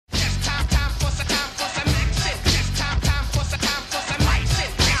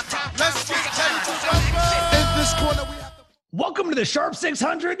the Sharp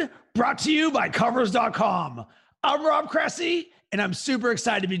 600, brought to you by Covers.com. I'm Rob Cressy, and I'm super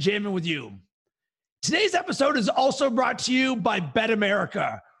excited to be jamming with you. Today's episode is also brought to you by Bet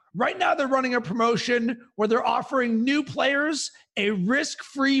America. Right now, they're running a promotion where they're offering new players a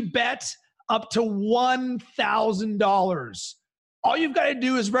risk-free bet up to $1,000. All you've got to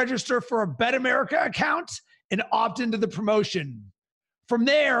do is register for a Bet America account and opt into the promotion. From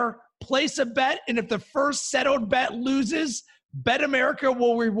there, place a bet, and if the first settled bet loses, Bet America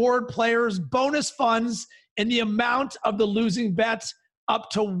will reward players bonus funds in the amount of the losing bet up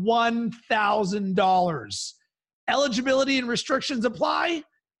to $1,000. Eligibility and restrictions apply.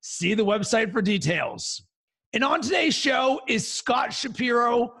 See the website for details. And on today's show is Scott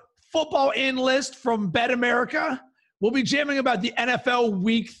Shapiro, football analyst from Bet America. We'll be jamming about the NFL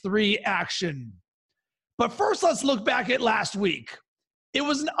Week 3 action. But first, let's look back at last week. It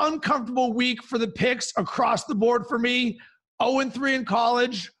was an uncomfortable week for the picks across the board for me. 0-3 in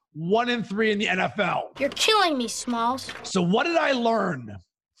college, 1-3 in the NFL. You're killing me, Smalls. So what did I learn?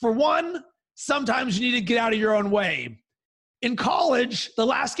 For one, sometimes you need to get out of your own way. In college, the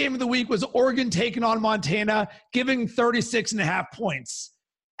last game of the week was Oregon taking on Montana, giving 36.5 points.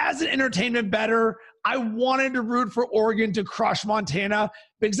 As an entertainment bettor, I wanted to root for Oregon to crush Montana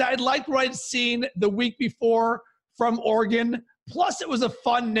because I had liked what I'd seen the week before from Oregon. Plus, it was a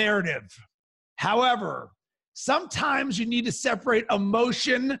fun narrative. However, sometimes you need to separate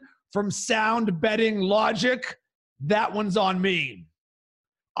emotion from sound betting logic. That one's on me.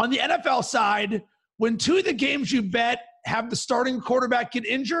 On the NFL side, when two of the games you bet have the starting quarterback get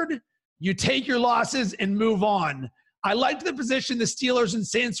injured, you take your losses and move on. I liked the position the Steelers and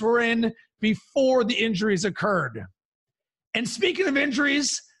Saints were in before the injuries occurred. And speaking of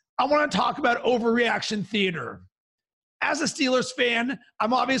injuries, I want to talk about overreaction theater. As a Steelers fan,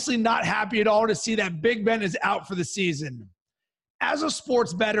 I'm obviously not happy at all to see that Big Ben is out for the season. As a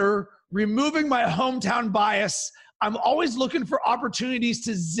sports bettor, removing my hometown bias, I'm always looking for opportunities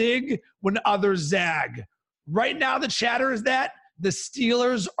to zig when others zag. Right now, the chatter is that the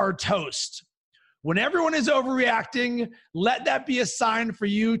Steelers are toast. When everyone is overreacting, let that be a sign for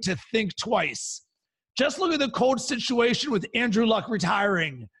you to think twice. Just look at the Colts situation with Andrew Luck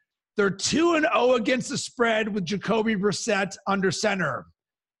retiring. They're 2-0 against the spread with Jacoby Brissett under center.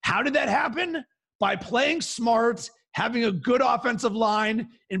 How did that happen? By playing smart, having a good offensive line,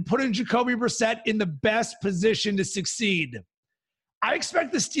 and putting Jacoby Brissett in the best position to succeed. I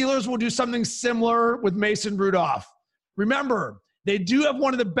expect the Steelers will do something similar with Mason Rudolph. Remember, they do have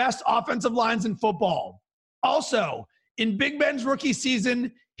one of the best offensive lines in football. Also, in Big Ben's rookie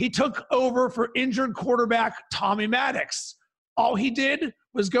season, he took over for injured quarterback Tommy Maddox. All he did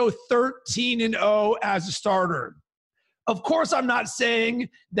was go 13-0 as a starter. Of course, I'm not saying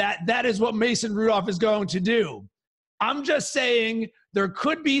that is what Mason Rudolph is going to do. I'm just saying there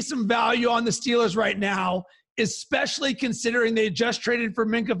could be some value on the Steelers right now, especially considering they just traded for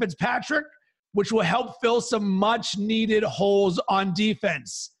Minkah Fitzpatrick, which will help fill some much-needed holes on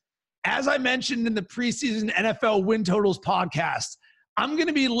defense. As I mentioned in the preseason NFL win totals podcast, I'm going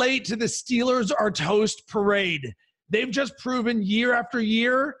to be late to the Steelers are toast parade. They've just proven year after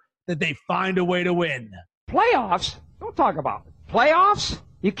year that they find a way to win. Playoffs? Don't talk about it. Playoffs?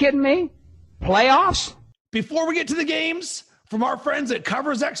 You kidding me? Playoffs? Before we get to the games, from our friends at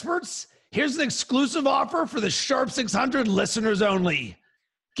Covers Experts, here's an exclusive offer for the Sharp 600 listeners only.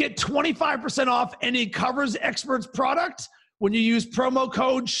 Get 25% off any Covers Experts product when you use promo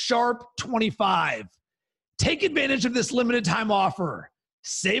code SHARP25. Take advantage of this limited time offer.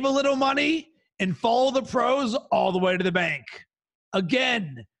 Save a little money and follow the pros all the way to the bank.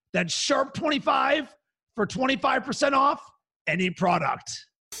 Again, that's SHARP25 for 25% off any product.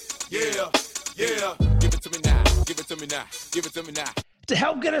 Yeah, give it to me now, give it to me now, give it to me now. To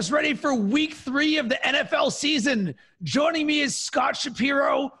help get us ready for week 3 of the NFL season, joining me is Scott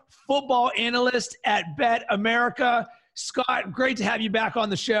Shapiro, football analyst at Bet America. Scott, great to have you back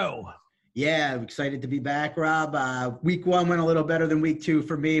on the show. Yeah, I'm excited to be back, Rob. Week 1 went a little better than week 2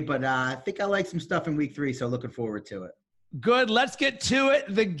 for me, but I think I like some stuff in week 3, so looking forward to it. Good. Let's get to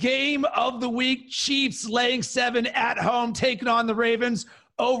it. The game of the week, Chiefs laying 7 at home, taking on the Ravens,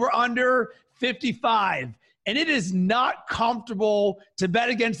 over under 55. And it is not comfortable to bet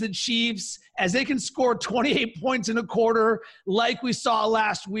against the Chiefs as they can score 28 points in a quarter like we saw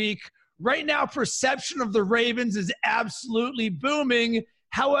last week. Right now, perception of the Ravens is absolutely booming.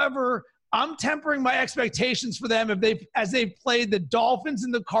 However, I'm tempering my expectations for them as they've played the Dolphins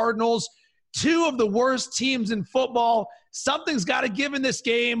and the Cardinals, 2 of the worst teams in football. Something's got to give in this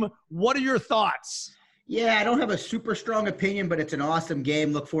game. What are your thoughts? Yeah, I don't have a super strong opinion, but it's an awesome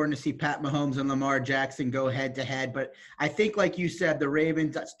game. Look forward to see Pat Mahomes and Lamar Jackson go head to head. But I think, like you said, the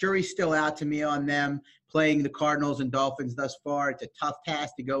Ravens, jury's still out to me on them playing the Cardinals and Dolphins thus far. It's a tough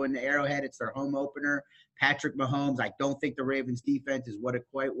task to go into Arrowhead. It's their home opener. Patrick Mahomes, I don't think the Ravens defense is what it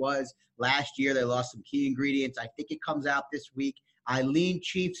quite was. Last year, they lost some key ingredients. I think it comes out this week. I lean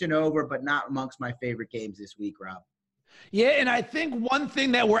Chiefs and over, but not amongst my favorite games this week, Rob. Yeah, and I think one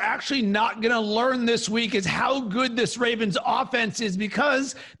thing that we're actually not going to learn this week is how good this Ravens offense is,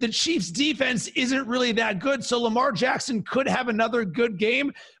 because the Chiefs defense isn't really that good. So Lamar Jackson could have another good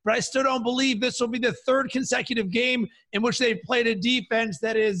game, but I still don't believe this will be the third consecutive game in which they've played a defense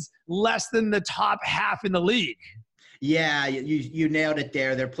that is less than the top half in the league. Yeah, you nailed it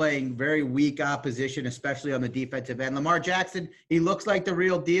there. They're playing very weak opposition, especially on the defensive end. Lamar Jackson, he looks like the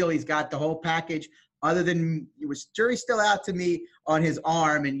real deal. He's got the whole package. Other than jury's still out to me on his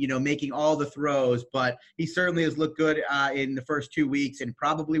arm and, making all the throws, but he certainly has looked good in the first 2 weeks and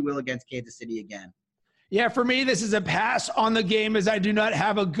probably will against Kansas City again. Yeah, for me, this is a pass on the game as I do not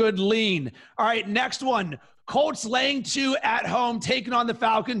have a good lean. All right, next one. Colts laying 2 at home, taking on the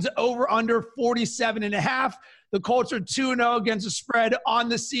Falcons over under 47.5. The Colts are 2-0 against the spread on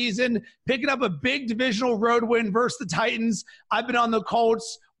the season, picking up a big divisional road win versus the Titans. I've been on the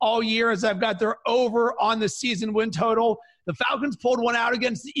Colts all year as I've got their over on the season win total. The Falcons pulled one out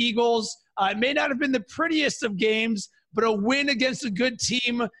against the Eagles. It may not have been the prettiest of games, but a win against a good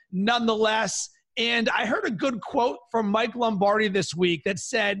team nonetheless. And I heard a good quote from Mike Lombardi this week that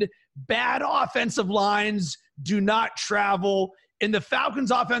said, bad offensive lines do not travel. And the Falcons'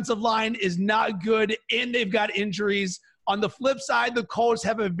 offensive line is not good, and they've got injuries. On the flip side, the Colts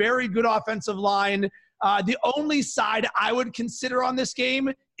have a very good offensive line. The only side I would consider on this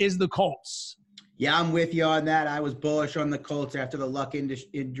game is the Colts. Yeah, I'm with you on that. I was bullish on the Colts after the Luck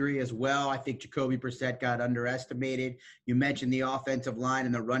injury as well. I think Jacoby Brissett got underestimated. You mentioned the offensive line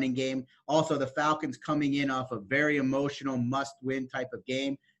and the running game. Also, the Falcons coming in off a very emotional must-win type of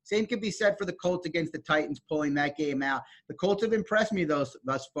game. Same can be said for the Colts against the Titans, pulling that game out. The Colts have impressed me thus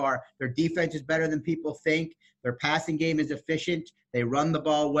far. Their defense is better than people think. Their passing game is efficient. They run the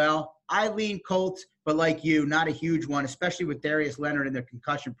ball well. I lean Colts, but like you, not a huge one, especially with Darius Leonard in their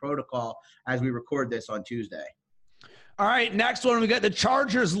concussion protocol as we record this on Tuesday. All right, next one, we got the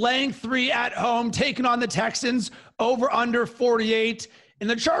Chargers laying 3 at home, taking on the Texans over under 48. And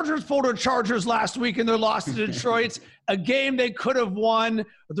the Chargers pulled a Chargers last week in their loss to Detroit, a game they could have won.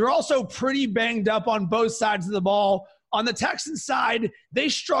 But they're also pretty banged up on both sides of the ball. On the Texans side, they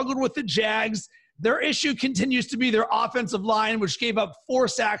struggled with the Jags. Their issue continues to be their offensive line, which gave up 4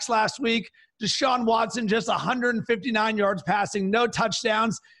 sacks last week. Deshaun Watson just 159 yards passing, no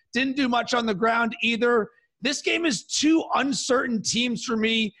touchdowns, didn't do much on the ground either. This game is 2 uncertain teams for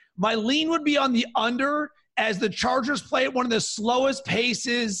me. My lean would be on the under, as the Chargers play at one of the slowest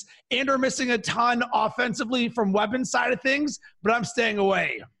paces and are missing a ton offensively from weapon side of things, but I'm staying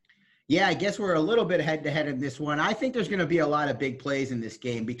away. Yeah, I guess we're a little bit head-to-head in this one. I think there's going to be a lot of big plays in this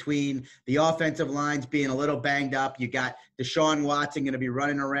game between the offensive lines being a little banged up. You got Deshaun Watson going to be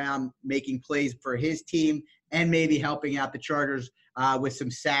running around making plays for his team and maybe helping out the Chargers with some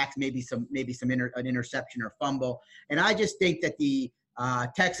sacks, maybe an interception or fumble. And I just think that the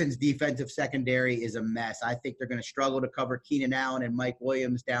Texans defensive secondary is a mess. I think they're going to struggle to cover Keenan Allen and Mike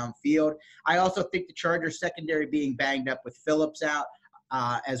Williams downfield. I also think the Chargers secondary being banged up with Phillips out,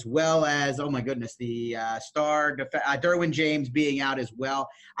 as well as, oh my goodness, the star Derwin James being out as well.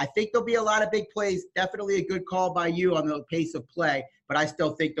 I think there'll be a lot of big plays. Definitely a good call by you on the pace of play, but I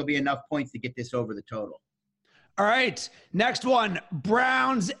still think there'll be enough points to get this over the total. All right, next one.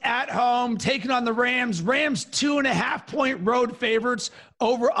 Browns at home, taking on the Rams. Rams 2.5-point road favorites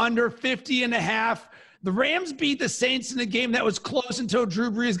over under 50.5. The Rams beat the Saints in a game that was close until Drew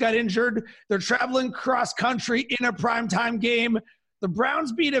Brees got injured. They're traveling cross country in a primetime game. The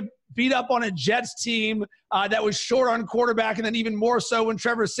Browns beat up on a Jets team that was short on quarterback, and then even more so when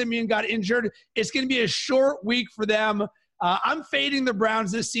Trevor Siemian got injured. It's going to be a short week for them. I'm fading the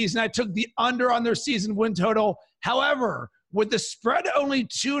Browns this season. I took the under on their season win total. However, with the spread only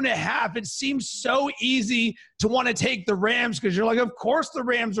 2.5, it seems so easy to want to take the Rams because you're like, of course the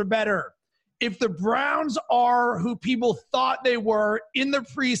Rams are better. If the Browns are who people thought they were in the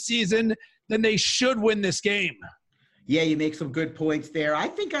preseason, then they should win this game. Yeah, you make some good points there. I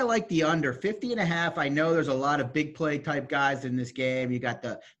think I like the under 50.5. I know there's a lot of big play type guys in this game. You got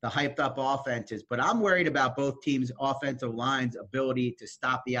the hyped up offenses, but I'm worried about both teams' offensive lines' ability to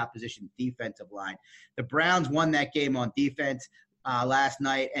stop the opposition defensive line. The Browns won that game on defense last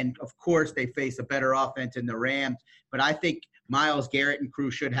night, and of course they face a better offense in the Rams. But I think Myles Garrett and crew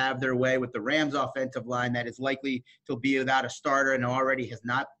should have their way with the Rams offensive line that is likely to be without a starter and already has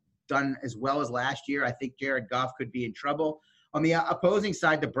not done as well as last year. I think Jared Goff could be in trouble. On the opposing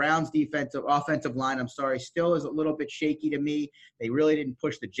side, the Browns offensive line, still is a little bit shaky to me. They really didn't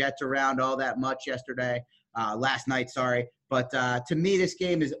push the Jets around all that much last night. But to me, this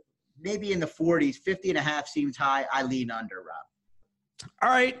game is maybe in the 40s. 50.5 seems high. I lean under, Rob.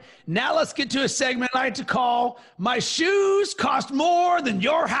 All right, now let's get to a segment I like to call My Shoes Cost More Than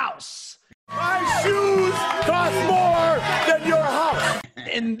Your House. My shoes cost more than your house.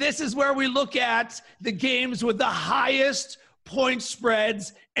 And this is where we look at the games with the highest point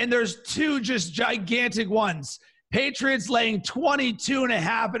spreads, and there's two just gigantic ones. Patriots laying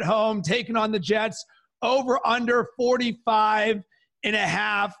 22.5 at home, taking on the Jets, over under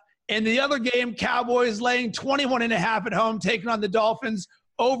 45.5. And the other game, Cowboys laying 21.5 at home, taking on the Dolphins,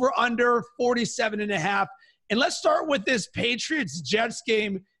 over under 47.5. And let's start with this Patriots-Jets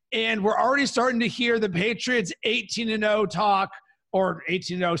game. And we're already starting to hear the Patriots 18-0 talk, or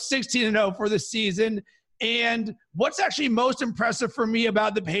 18-0, 16-0 for the season. And what's actually most impressive for me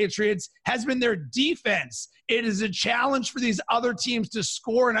about the Patriots has been their defense. It is a challenge for these other teams to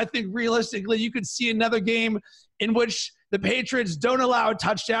score. And I think realistically, you could see another game in which the Patriots don't allow a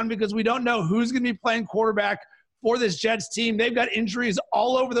touchdown because we don't know who's going to be playing quarterback for this Jets team. They've got injuries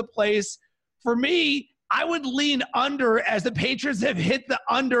all over the place. For me, I would lean under, as the Patriots have hit the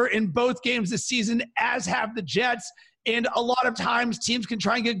under in both games this season, as have the Jets. And a lot of times teams can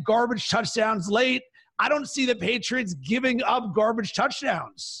try and get garbage touchdowns late. I don't see the Patriots giving up garbage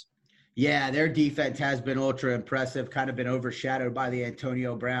touchdowns. Yeah, their defense has been ultra impressive, kind of been overshadowed by the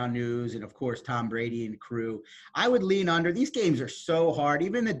Antonio Brown news and, of course, Tom Brady and crew. I would lean under. These games are so hard.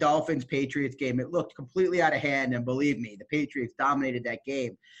 Even the Dolphins-Patriots game, it looked completely out of hand, and believe me, the Patriots dominated that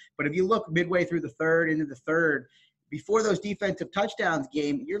game. But if you look midway through the third, into the third, before those defensive touchdowns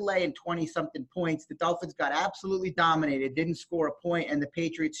game, you're laying 20-something points. The Dolphins got absolutely dominated, didn't score a point, and the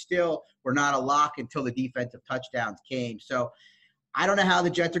Patriots still were not a lock until the defensive touchdowns came. So I don't know how the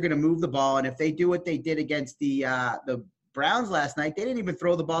Jets are going to move the ball, and if they do what they did against the Browns last night, they didn't even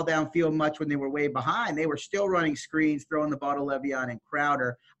throw the ball downfield much when they were way behind. They were still running screens, throwing the ball to Le'Veon and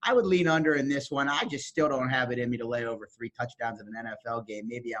Crowder. I would lean under in this one. I just still don't have it in me to lay over 3 touchdowns in an NFL game.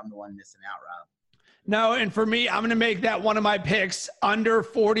 Maybe I'm the one missing out, Rob. No, and for me, I'm going to make that one of my picks, under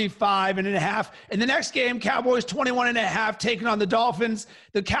 45.5. In the next game, Cowboys 21.5 taking on the Dolphins.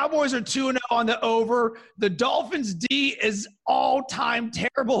 The Cowboys are 2-0 on the over. The Dolphins' D is all-time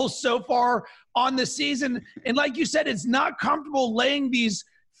terrible so far on the season. And like you said, it's not comfortable laying these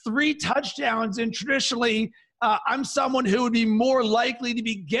 3 touchdowns. And traditionally, I'm someone who would be more likely to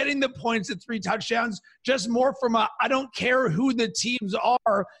be getting the points at 3 touchdowns, just more from I don't care who the teams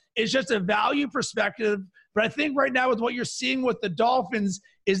are. It's just a value perspective. But I think right now with what you're seeing with the Dolphins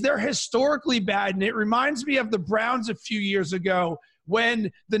is they're historically bad. And it reminds me of the Browns a few years ago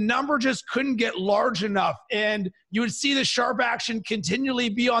when the number just couldn't get large enough. And you would see the sharp action continually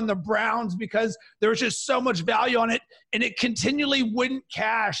be on the Browns because there was just so much value on it. And it continually wouldn't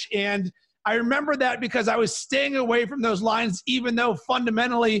cash. And I remember that because I was staying away from those lines, even though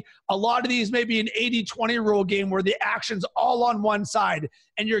fundamentally a lot of these may be an 80-20 rule game where the action's all on one side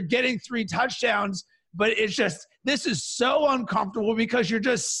and you're getting 3 touchdowns. But it's just, this is so uncomfortable because you're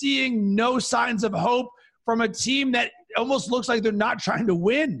just seeing no signs of hope from a team that almost looks like they're not trying to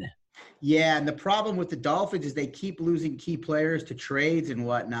win. Yeah, and the problem with the Dolphins is they keep losing key players to trades and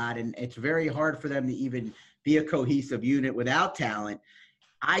whatnot, and it's very hard for them to even be a cohesive unit without talent.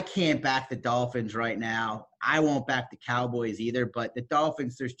 I can't back the Dolphins right now. I won't back the Cowboys either, but the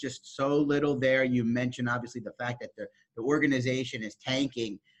Dolphins, there's just so little there. You mentioned, obviously, the fact that the organization is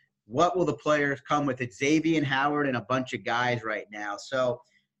tanking. What will the players come with? It's Xavier Howard and a bunch of guys right now. So,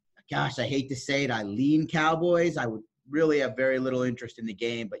 gosh, I hate to say it. I lean Cowboys. I would really have very little interest in the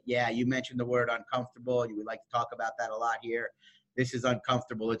game. But, yeah, you mentioned the word uncomfortable. You would like to talk about that a lot here. This is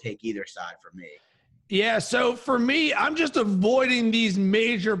uncomfortable to take either side for me. Yeah, so for me, I'm just avoiding these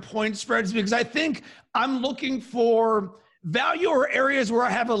major point spreads because I think I'm looking for value or areas where I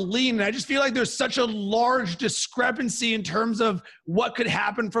have a lean. And I just feel like there's such a large discrepancy in terms of what could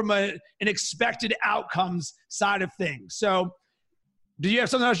happen from an expected outcomes side of things. So do you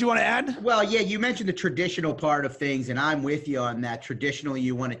have something else you want to add? Well, yeah, you mentioned the traditional part of things, and I'm with you on that. Traditionally,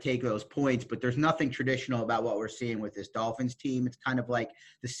 you want to take those points, but there's nothing traditional about what we're seeing with this Dolphins team. It's kind of like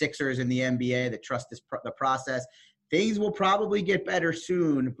the Sixers in the NBA that trust the process. Things will probably get better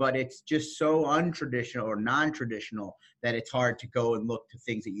soon, but it's just so untraditional or non-traditional that it's hard to go and look to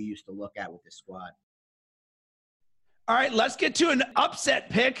things that you used to look at with this squad. All right, let's get to an upset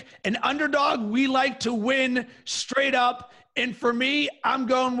pick. An underdog we like to win straight up. And for me, I'm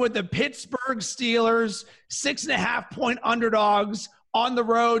going with the Pittsburgh Steelers, 6.5-point underdogs on the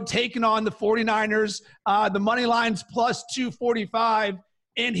road, taking on the 49ers. The money line's plus 245.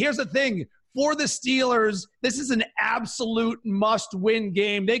 And here's the thing. For the Steelers, this is an absolute must-win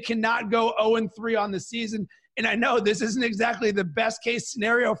game. They cannot go 0-3 on the season. And I know this isn't exactly the best-case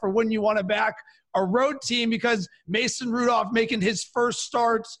scenario for when you want to back a road team, because Mason Rudolph making his first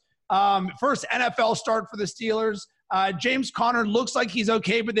NFL start for the Steelers. James Conner looks like he's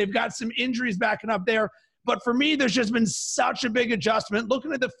okay, but they've got some injuries backing up there. But for me, there's just been such a big adjustment.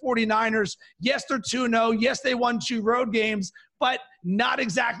 Looking at the 49ers, yes, they're 2-0. Yes, they won 2 road games, but not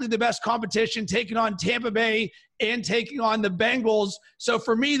exactly the best competition, taking on Tampa Bay and taking on the Bengals. So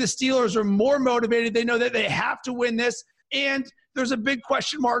for me, the Steelers are more motivated. They know that they have to win this. And there's a big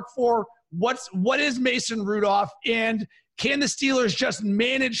question mark for what is Mason Rudolph, and can the Steelers just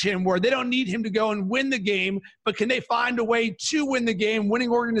manage him where they don't need him to go and win the game, but can they find a way to win the game? Winning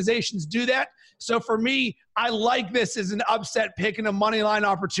organizations do that. So for me, I like this as an upset pick and a money line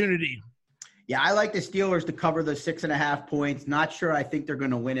opportunity. Yeah, I like the Steelers to cover the 6.5 points. Not sure I think they're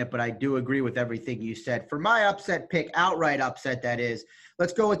going to win it, but I do agree with everything you said. For my upset pick, outright upset that is,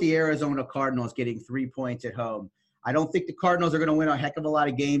 let's go with the Arizona Cardinals getting 3 points at home. I don't think the Cardinals are going to win a heck of a lot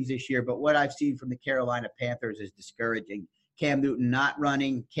of games this year, but what I've seen from the Carolina Panthers is discouraging. Cam Newton not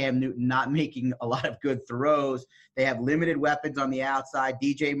running, Cam Newton not making a lot of good throws. They have limited weapons on the outside.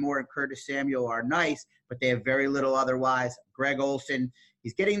 DJ Moore and Curtis Samuel are nice, but they have very little otherwise. Greg Olsen,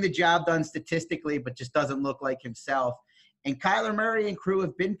 he's getting the job done statistically, but just doesn't look like himself. And Kyler Murray and crew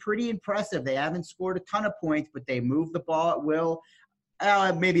have been pretty impressive. They haven't scored a ton of points, but they move the ball at will.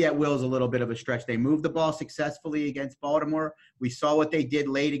 Maybe at will is a little bit of a stretch. They moved the ball successfully against Baltimore. We saw what they did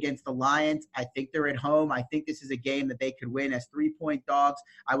late against the Lions. I think they're at home. I think this is a game that they could win as 3-point dogs.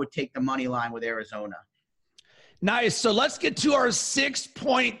 I would take the money line with Arizona. Nice. So let's get to our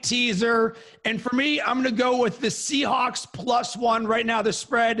 6-point teaser. And for me, I'm going to go with the Seahawks +1. Right now, the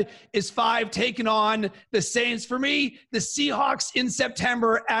spread is 5, taking on the Saints. For me, the Seahawks in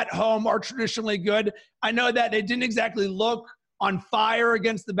September at home are traditionally good. I know that they didn't exactly look on fire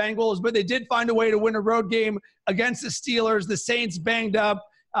against the Bengals, but they did find a way to win a road game against the Steelers. The Saints banged up.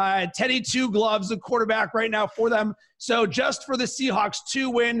 Teddy Two Gloves, the quarterback right now for them. So just for the Seahawks to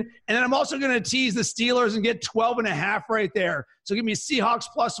win. And then I'm also going to tease the Steelers and get 12.5 right there. So give me Seahawks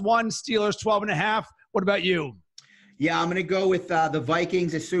 +1, Steelers 12.5. What about you? Yeah, I'm going to go with the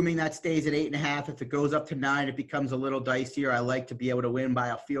Vikings, assuming that stays at 8.5. If it goes up to 9, it becomes a little dicier. I like to be able to win by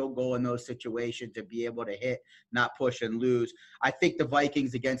a field goal in those situations, to be able to hit, not push and lose. I think the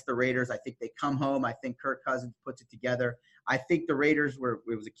Vikings against the Raiders, I think they come home. I think Kirk Cousins puts it together. I think the Raiders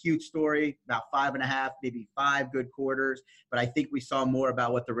it was a cute story, about 5.5, maybe 5 good quarters. But I think we saw more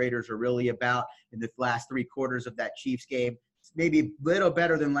about what the Raiders are really about in the last 3 quarters of that Chiefs game. Maybe a little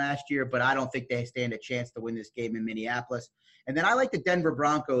better than last year, but I don't think they stand a chance to win this game in Minneapolis. And then I like the Denver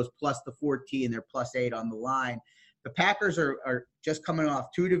Broncos +14. They're +8 on the line. The Packers are just coming off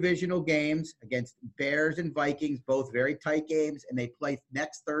 2 divisional games against Bears and Vikings, both very tight games, and they play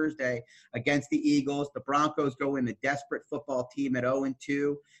next Thursday against the Eagles. The Broncos go in the desperate football team at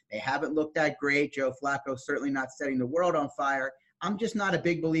 0-2. They haven't looked that great. Joe Flacco certainly not setting the world on fire. I'm just not a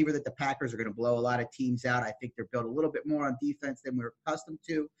big believer that the Packers are going to blow a lot of teams out. I think they're built a little bit more on defense than we're accustomed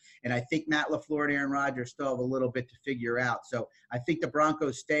to. And I think Matt LaFleur and Aaron Rodgers still have a little bit to figure out. So I think the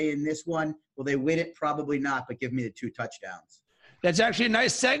Broncos stay in this one. Will they win it? Probably not, but give me the 2 touchdowns. That's actually a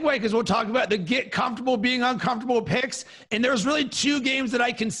nice segue, because we'll talk about the get comfortable being uncomfortable picks. And there's really 2 games that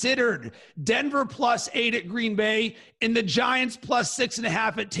I considered: Denver +8 at Green Bay and the Giants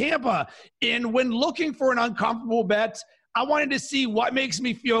 +6.5 at Tampa. And when looking for an uncomfortable bet, I wanted to see what makes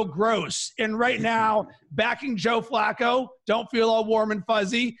me feel gross. And right now, backing Joe Flacco, don't feel all warm and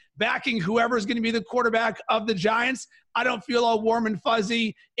fuzzy. Backing whoever's going to be the quarterback of the Giants, I don't feel all warm and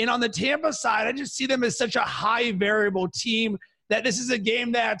fuzzy. And on the Tampa side, I just see them as such a high variable team that this is a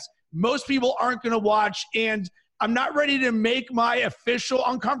game that most people aren't going to watch. And I'm not ready to make my official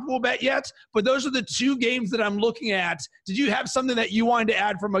uncomfortable bet yet, but those are the 2 games that I'm looking at. Did you have something that you wanted to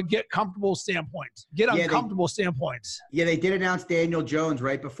add from a get comfortable standpoint? Uncomfortable standpoint. Yeah, they did announce Daniel Jones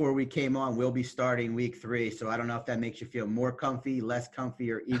right before we came on. We'll be starting week 3, so I don't know if that makes you feel more comfy, less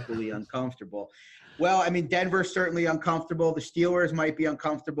comfy, or equally uncomfortable. Well, I mean, Denver's certainly uncomfortable. The Steelers might be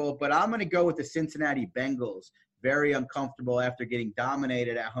uncomfortable, but I'm going to go with the Cincinnati Bengals. Very uncomfortable after getting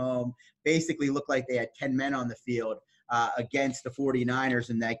dominated at home. Basically looked like they had 10 men on the field against the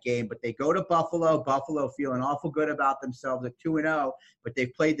 49ers in that game. But they go to Buffalo. Buffalo feeling awful good about themselves at 2-0, but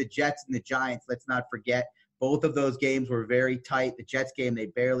they've played the Jets and the Giants. Let's not forget. Both of those games were very tight. The Jets game, they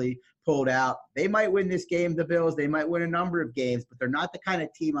barely pulled out. They might win this game, the Bills. They might win a number of games, but they're not the kind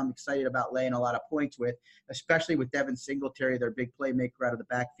of team I'm excited about laying a lot of points with, especially with Devin Singletary, their big playmaker out of the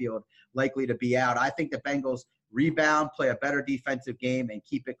backfield, likely to be out. I think the Bengals rebound, play a better defensive game, and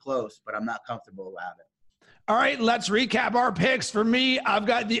keep it close, but I'm not comfortable about it. All right, let's recap our picks. For me, I've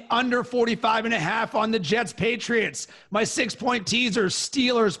got the under 45.5 on the Jets Patriots. My 6-point teaser,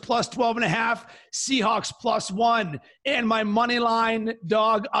 Steelers plus 12.5, Seahawks plus 1. And my money line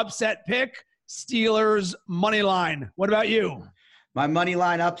dog upset pick, Steelers money line. What about you? My money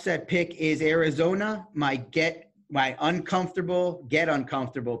line upset pick is Arizona. My uncomfortable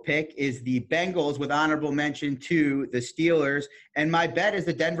pick is the Bengals with honorable mention to the Steelers. And my bet is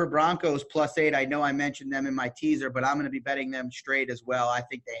the Denver Broncos plus 8. I know I mentioned them in my teaser, but I'm going to be betting them straight as well. I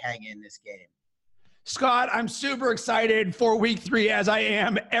think they hang in this game. Scott, I'm super excited for week 3, as I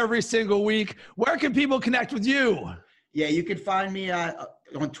am every single week. Where can people connect with you? Yeah, you can find me on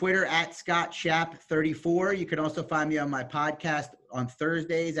Twitter at Scott Shap34. You can also find me on my podcast on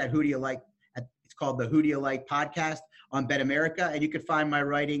Thursdays at Who Do You Like? It's called the Who Do You Like podcast on Bet America. And you can find my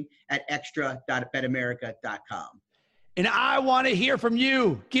writing at extra.betamerica.com. And I want to hear from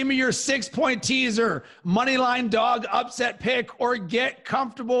you. Give me your 6-point teaser, moneyline dog upset pick, or get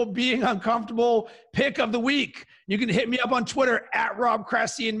comfortable being uncomfortable pick of the week. You can hit me up on Twitter at Rob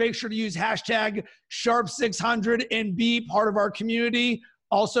Cressy and make sure to use hashtag Sharp600 and be part of our community.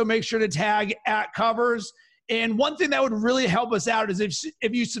 Also, make sure to tag at Covers. And one thing that would really help us out is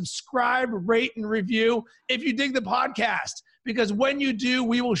if you subscribe, rate, and review if you dig the podcast. Because when you do,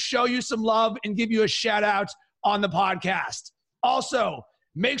 we will show you some love and give you a shout out on the podcast. Also,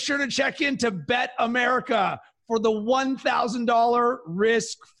 make sure to check into Bet America for the $1,000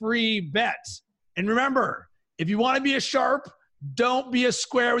 risk-free bet. And remember, if you want to be a sharp, don't be a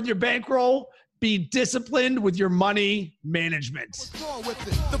square with your bankroll. Be disciplined with your money management.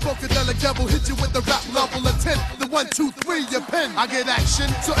 The Funkadelic devil hit you with the rap level of 10. The 1, 2, 3, your pen. I get action,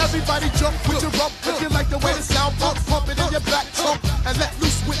 so everybody jump with your rump. If you like the way the sound pump it in your back trunk. And let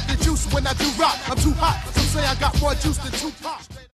loose with the juice when I do rock. I'm too hot, some say I got more juice than Tupac.